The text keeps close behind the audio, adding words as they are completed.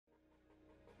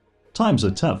Times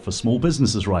are tough for small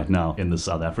businesses right now in the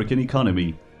South African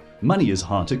economy. Money is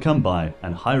hard to come by,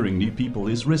 and hiring new people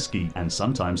is risky and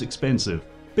sometimes expensive.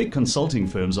 Big consulting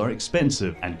firms are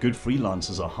expensive, and good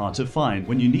freelancers are hard to find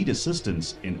when you need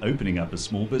assistance in opening up a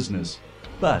small business.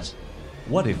 But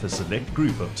what if a select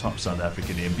group of top South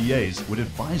African MBAs would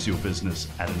advise your business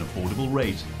at an affordable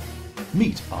rate?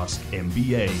 Meet Ask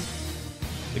MBA.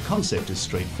 The concept is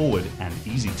straightforward and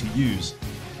easy to use.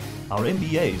 Our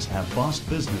MBAs have vast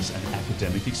business and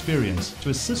academic experience to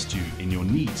assist you in your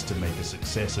needs to make a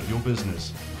success of your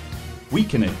business. We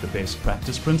connect the best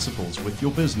practice principles with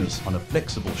your business on a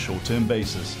flexible short-term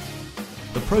basis.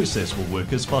 The process will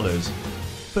work as follows.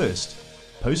 First,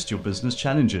 post your business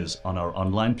challenges on our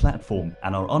online platform,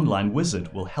 and our online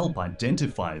wizard will help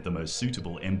identify the most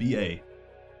suitable MBA.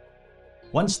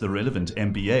 Once the relevant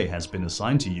MBA has been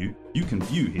assigned to you, you can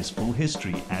view his full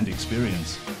history and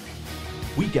experience.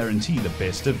 We guarantee the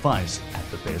best advice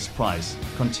at the best price,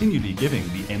 continually giving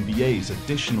the MBAs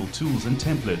additional tools and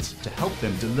templates to help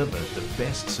them deliver the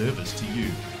best service to you.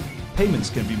 Payments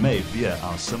can be made via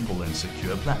our simple and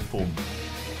secure platform.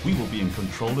 We will be in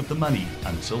control of the money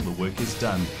until the work is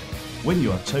done. When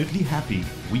you are totally happy,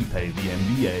 we pay the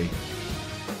MBA.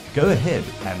 Go ahead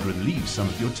and relieve some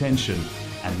of your tension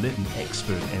and let an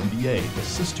expert MBA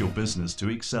assist your business to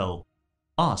excel.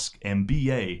 Ask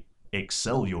MBA.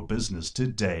 Excel your business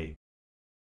today.